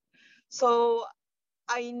 6%. So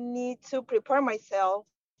I need to prepare myself.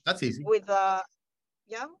 That's easy. With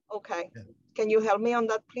yeah, okay. Yeah. Can you help me on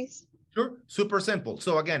that, please? Sure, super simple.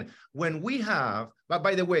 So again, when we have, but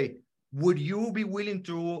by the way, would you be willing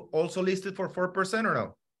to also list it for 4% or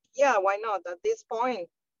no? Yeah, why not at this point?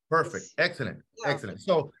 Perfect, excellent, yeah. Excellent.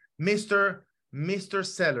 So Mr.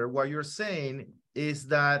 Seller, what you're saying is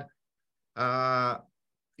that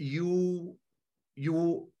you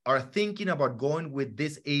are thinking about going with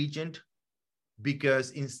this agent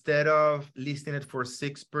because instead of listing it for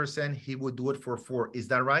 6%, he would do it for 4%. Is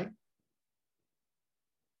that right?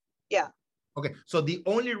 Yeah. Okay. So the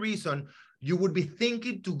only reason you would be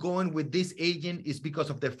thinking to go in with this agent is because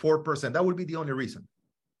of the 4%. That would be the only reason.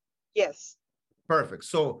 Yes. Perfect.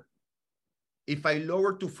 So if I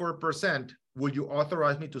lower to 4%, will you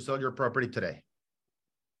authorize me to sell your property today?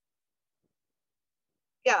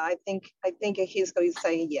 Yeah, I think he's going to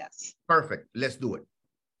say yes. Perfect. Let's do it.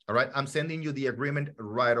 All right. I'm sending you the agreement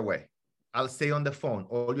right away. I'll stay on the phone.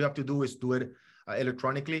 All you have to do is do it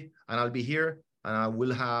electronically, and I'll be here, and I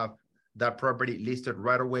will have that property listed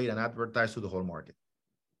right away and advertised to the whole market.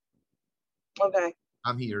 Okay.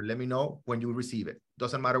 I'm here. Let me know when you receive it.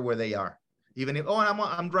 Doesn't matter where they are. Even if, oh,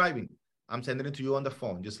 I'm driving, I'm sending it to you on the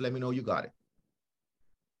phone. Just let me know you got it.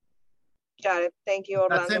 Got it. Thank you,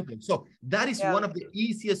 Orlando. That's simple. So that is one of the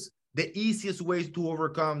easiest ways to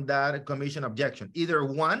overcome that commission objection. Either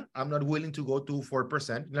one, I'm not willing to go to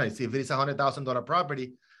 4%. You know, see, if it's $100,000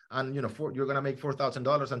 property, and you know, you're gonna make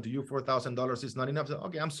 $4,000, and to you $4,000 is not enough. So,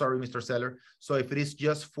 okay, I'm sorry, Mr. Seller. So if it is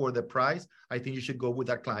just for the price, I think you should go with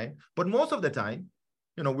that client. But most of the time,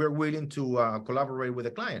 you know, we're willing to collaborate with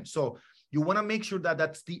the client. So you want to make sure that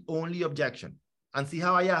that's the only objection. And see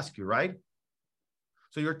how I ask you, right?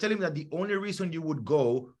 So you're telling me that the only reason you would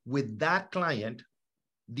go with that client,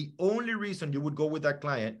 the only reason you would go with that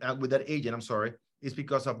client, with that agent, I'm sorry, is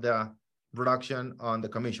because of the reduction on the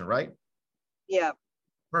commission, right? Yeah.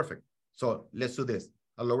 Perfect. So let's do this.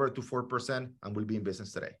 I'll lower it to 4% and we'll be in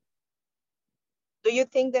business today. Do you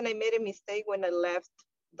think that I made a mistake when I left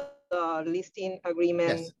the listing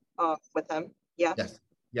agreement with them? Yeah. Yes.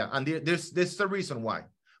 Yeah. And this is the reason why.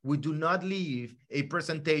 We do not leave a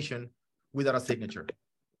presentation without a signature.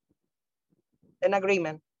 An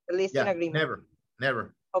agreement, a listing agreement.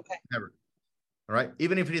 Never. Okay. Never. All right.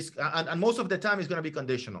 Even if it is, and most of the time it's going to be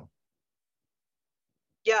conditional.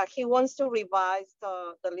 Yeah, he wants to revise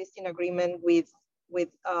the listing agreement with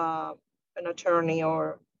an attorney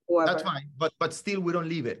or whoever. That's fine, but still we don't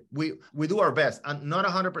leave it. We do our best, and not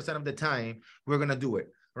 100% of the time we're going to do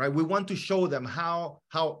it. Right? We want to show them how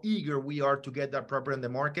eager we are to get that property in the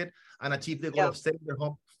market and achieve the goal of selling their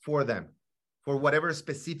home for them, for whatever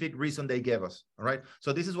specific reason they give us. All right.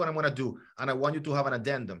 So this is what I'm going to do. And I want you to have an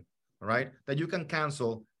addendum, all right, that you can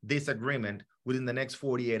cancel this agreement within the next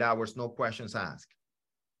 48 hours, no questions asked.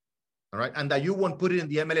 All right. And that you won't put it in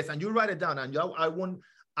the MLS, and you write it down, and I won't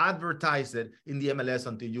advertise it in the MLS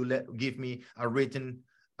until you give me a written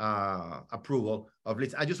approval of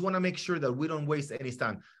list. I just want to make sure that we don't waste any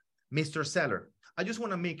time. Mr. Seller, I just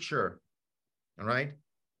want to make sure, all right,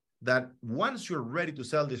 that once you're ready to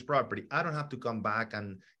sell this property, I don't have to come back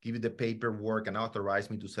and give you the paperwork and authorize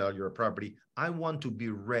me to sell your property. I want to be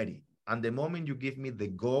ready. And the moment you give me the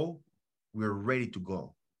go, we're ready to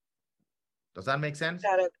go. Does that make sense?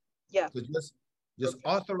 Got it. Yeah. So just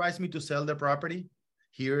authorize me to sell the property.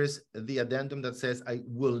 Here's the addendum that says I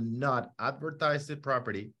will not advertise the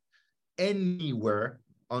property anywhere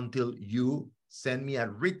until you send me a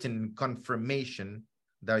written confirmation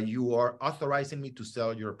that you are authorizing me to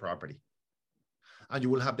sell your property. And you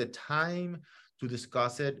will have the time to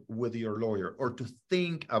discuss it with your lawyer or to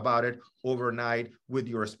think about it overnight with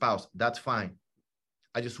your spouse. That's fine.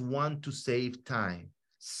 I just want to save time.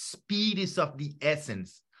 Speed is of the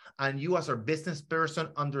essence. And you as a business person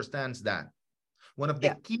understands that. One of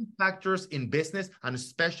the key factors in business, and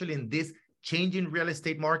especially in this changing real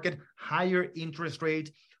estate market, higher interest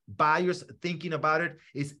rates, buyers thinking about it,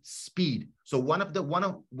 is speed. So one of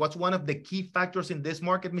the key factors in this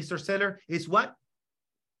market, Mr. Seller, is what?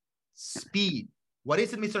 Speed. What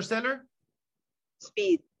is it, Mr. Seller?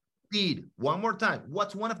 Speed. Speed. One more time.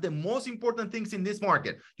 What's one of the most important things in this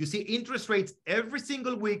market? You see interest rates every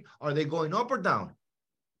single week. Are they going up or down?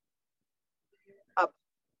 Up.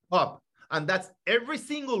 Up. And that's every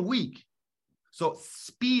single week. So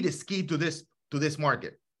speed is key to this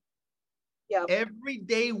market. Yeah. Every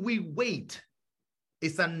day we wait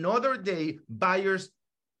is another day buyers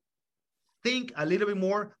think a little bit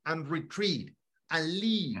more and retreat and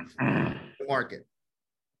leave the market.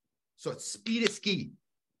 So speed is key.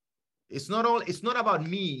 It's not about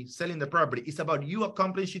me selling the property. It's about you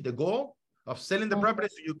accomplishing the goal of selling the property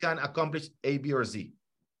so you can accomplish A, B, or Z.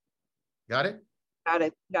 Got it? Got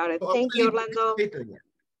it. Got it. So Thank you, Orlando.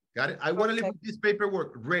 Got it? I want to leave this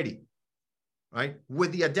paperwork ready, right?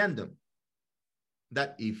 With the addendum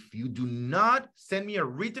that if you do not send me a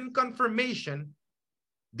written confirmation,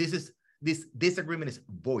 this agreement is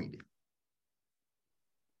void.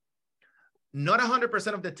 Not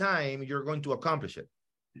 100% of the time you're going to accomplish it,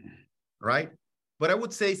 right? But I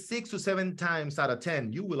would say 6 to 7 times out of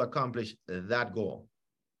 10, you will accomplish that goal.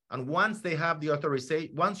 And once they have the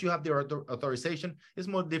authorization, once you have the authorization, it's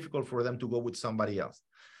more difficult for them to go with somebody else.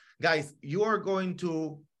 Guys, you are going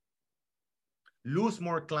to lose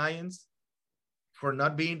more clients for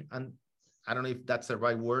not being, and I don't know if that's the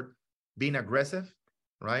right word, being aggressive,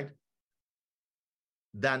 right?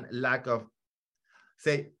 than lack of,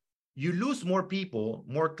 say, you lose more people,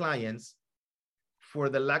 more clients for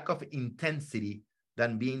the lack of intensity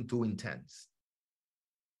than being too intense.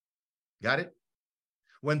 Got it?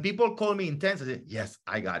 When people call me intense, I say, yes,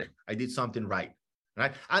 I got it. I did something right.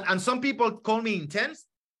 Right? And some people call me intense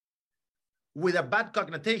with a bad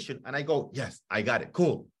connotation, and I go, yes, I got it.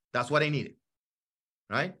 Cool. That's what I needed.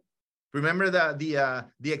 Right? Remember the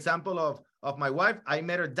example of my wife? I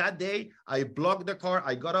met her that day. I blocked the car.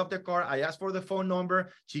 I got off the car. I asked for the phone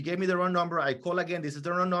number. She gave me the wrong number. I call again. This is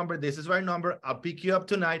the wrong number. This is the right number. I'll pick you up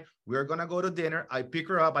tonight. We're going to go to dinner. I pick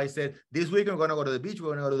her up. I said, this week we're going to go to the beach. We're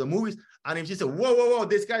going to go to the movies. And if she said, whoa, whoa, whoa,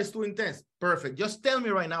 this guy's too intense. Perfect. Just tell me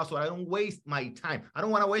right now so I don't waste my time. I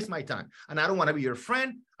don't want to waste my time. And I don't want to be your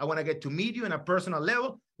friend. I want to get to meet you on a personal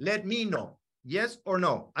level. Let me know. Yes or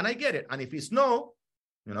no. And I get it. And if it's no,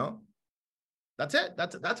 you know, that's it.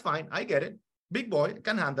 That's fine. I get it. Big boy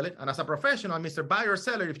can handle it. And as a professional, Mr. Buyer or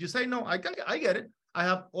seller, if you say no, I get it. I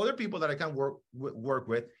have other people that I can work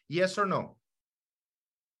with. Yes or no.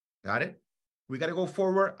 Got it? We got to go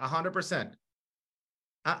forward 100%.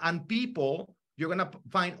 And people, you're going to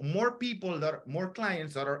find more people more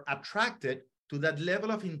clients that are attracted to that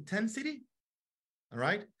level of intensity. All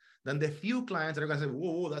right. Than the few clients that are going to say,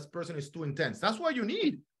 whoa, that person is too intense. That's what you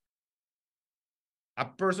need. A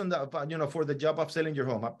person that, you know, for the job of selling your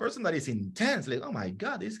home, a person that is intense, like, oh my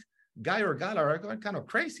God, this guy or gal are kind of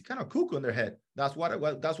crazy, kind of cuckoo in their head. That's what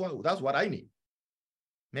I need.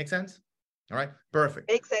 Make sense? All right, perfect.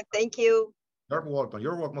 Makes sense. Thank you. You're welcome.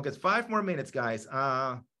 You're welcome. Okay, 5 more minutes, guys.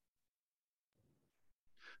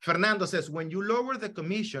 Fernando says, when you lower the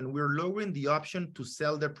commission, we're lowering the option to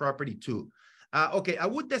sell the property too. Okay, I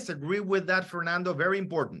would disagree with that, Fernando. Very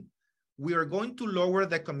important. We are going to lower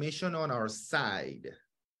the commission on our side,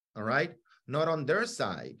 all right? Not on their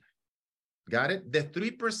side. Got it? The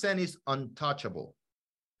 3% is untouchable.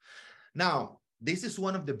 Now, this is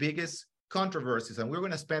one of the biggest controversies, and we're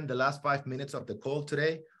going to spend the last 5 minutes of the call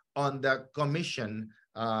today on the commission,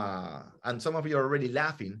 and some of you are already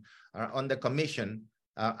laughing on the commission.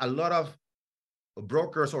 A lot of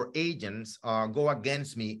brokers or agents go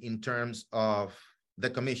against me in terms of the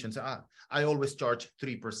commissions. I always charge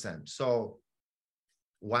 3%. So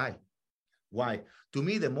why? Why? To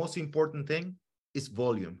me, the most important thing is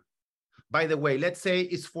volume. By the way, let's say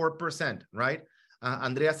it's 4%, right?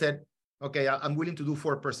 Andrea said, okay, I'm willing to do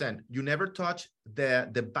 4%. You never touch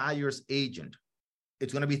the buyer's agent.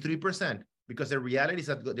 It's going to be 3% because the reality is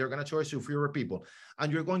that they're going to choose you fewer people and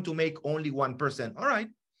you're going to make only 1%. All right.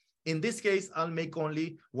 In this case, I'll make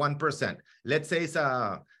only 1%. Let's say it's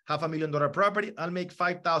a $500,000 property. I'll make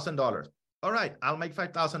 $5,000. All right, I'll make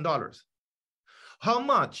 $5,000. How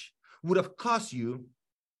much would have cost you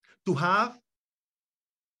to have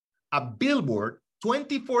a billboard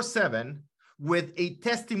 24/7 with a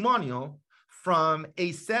testimonial from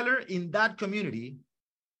a seller in that community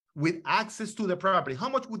with access to the property? How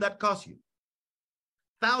much would that cost you?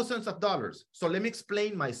 Thousands of dollars. So let me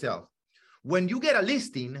explain myself. When you get a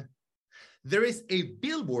listing, there is a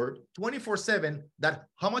billboard 24/7 that,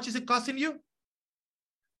 how much is it costing you?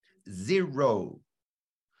 $0.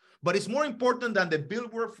 But it's more important than the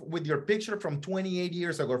billboard with your picture from 28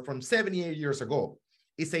 years ago, from 78 years ago.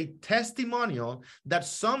 It's a testimonial that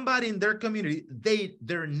somebody in their community,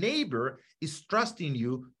 their neighbor is trusting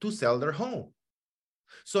you to sell their home.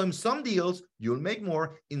 So in some deals, you'll make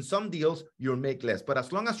more. In some deals, you'll make less. But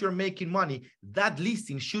as long as you're making money, that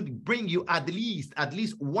listing should bring you at least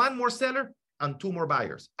 1 more seller and 2 more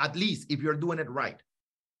buyers, at least if you're doing it right.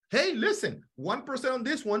 Hey, listen, 1% on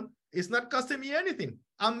this one is not costing me anything.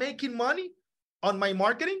 I'm making money on my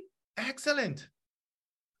marketing. Excellent.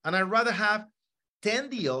 And I'd rather have 10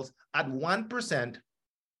 deals at 1%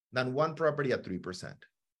 than 1 property at 3%,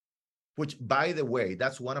 which, by the way,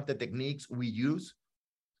 that's one of the techniques we use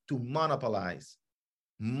to monopolize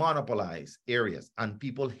areas, and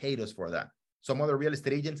people hate us for that. Some other real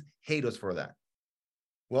estate agents hate us for that.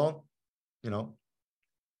 Well, you know,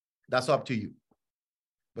 that's up to you,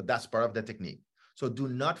 but that's part of the technique. So do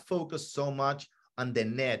not focus so much on the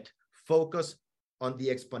net. Focus on the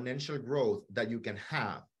exponential growth that you can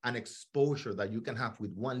have, an exposure that you can have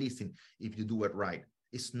with one listing if you do it right.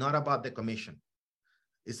 It's not about the commission.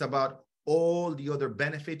 It's about all the other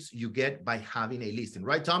benefits you get by having a listing,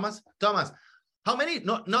 right, Thomas? Thomas, how many,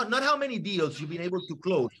 not how many deals you've been able to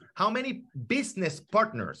close, how many business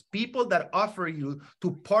partners, people that offer you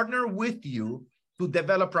to partner with you to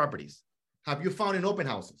develop properties, have you found in open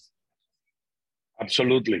houses?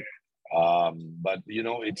 Absolutely. But you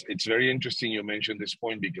know, it's very interesting you mentioned this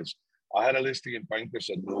point, because I had a listing in Pinecrest,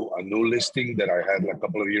 a new listing that I had a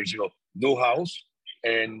couple of years ago, new house,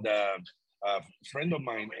 and a friend of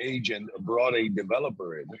mine, agent, brought a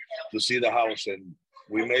developer in to see the house, and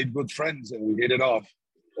we made good friends and we hit it off.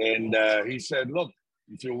 And he said, look,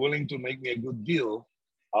 if you're willing to make me a good deal,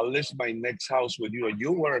 I'll list my next house with you. And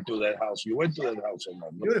you were to that house. You went to that house in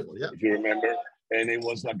London, beautiful, yeah. if you remember. And it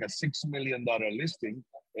was like a $6 million listing.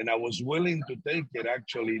 And I was willing to take it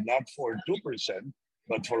actually not for 2%,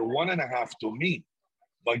 but for 1.5% to me.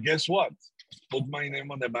 But guess what? Put my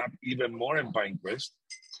name on the map even more in Pinecrest.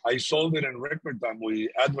 I sold it in record time. We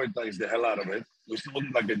advertised the hell out of it. We sold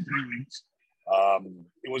it like in 3 weeks.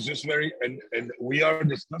 It was just very, and we are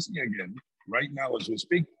discussing again right now as we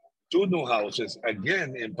speak, 2 new houses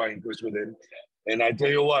again in Pinecrest within. And I tell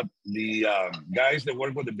you what, the guys that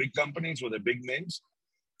work with the big companies, with the big names,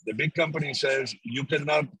 the big company says you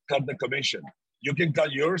cannot cut the commission. You can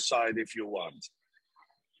cut your side if you want.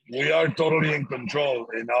 We are totally in control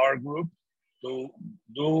in our group to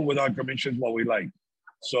do with our commissions what we like.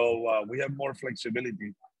 So we have more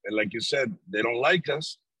flexibility. And like you said, they don't like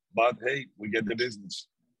us, but hey, we get the business.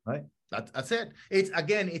 Right. That's it. It's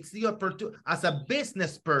the opportunity. As a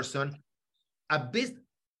business person,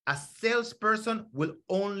 a salesperson will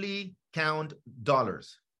only count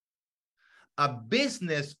dollars. A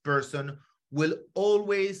business person will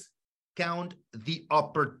always count the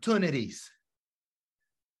opportunities.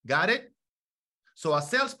 Got it? So a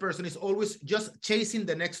salesperson is always just chasing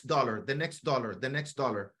the next dollar, the next dollar, the next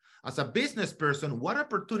dollar. As a business person, what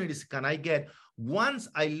opportunities can I get once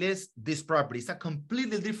I list this property? It's a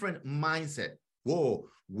completely different mindset. Whoa,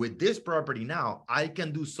 with this property now, I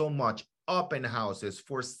can do so much. Open houses,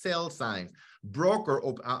 for sale signs, broker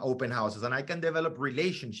open houses, and I can develop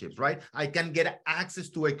relationships, right? I can get access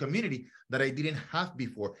to a community that I didn't have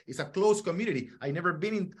before. It's a closed community. I never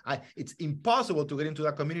been in, it's impossible to get into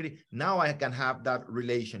that community. Now I can have that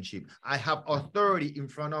relationship. I have authority in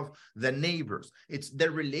front of the neighbors. It's the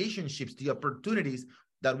relationships, the opportunities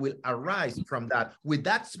that will arise from that with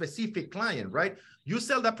that specific client, right? You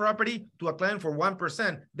sell that property to a client for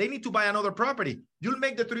 1%. They need to buy another property. You'll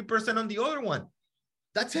make the 3% on the other one.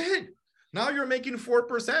 That's it. Now you're making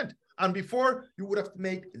 4%. And before you would have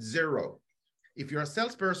made 0. If you're a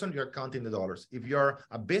salesperson, you're counting the dollars. If you're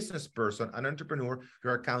a business person, an entrepreneur,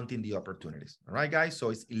 you're counting the opportunities. All right, guys.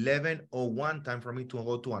 So it's 11:01, time for me to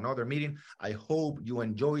go to another meeting. I hope you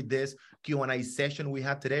enjoyed this Q&A session we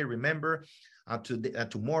had today. Remember,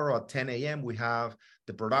 tomorrow at 10 a.m., we have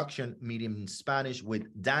the production meeting in Spanish with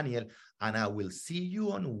Daniel, and I will see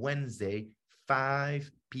you on Wednesday, 5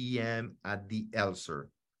 p.m. at the Elser.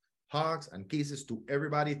 Hugs and kisses to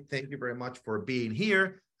everybody. Thank you very much for being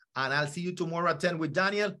here, and I'll see you tomorrow at 10 with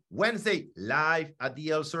Daniel, Wednesday, live at the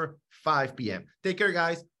Elser, 5 p.m. Take care,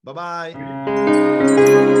 guys. Bye-bye.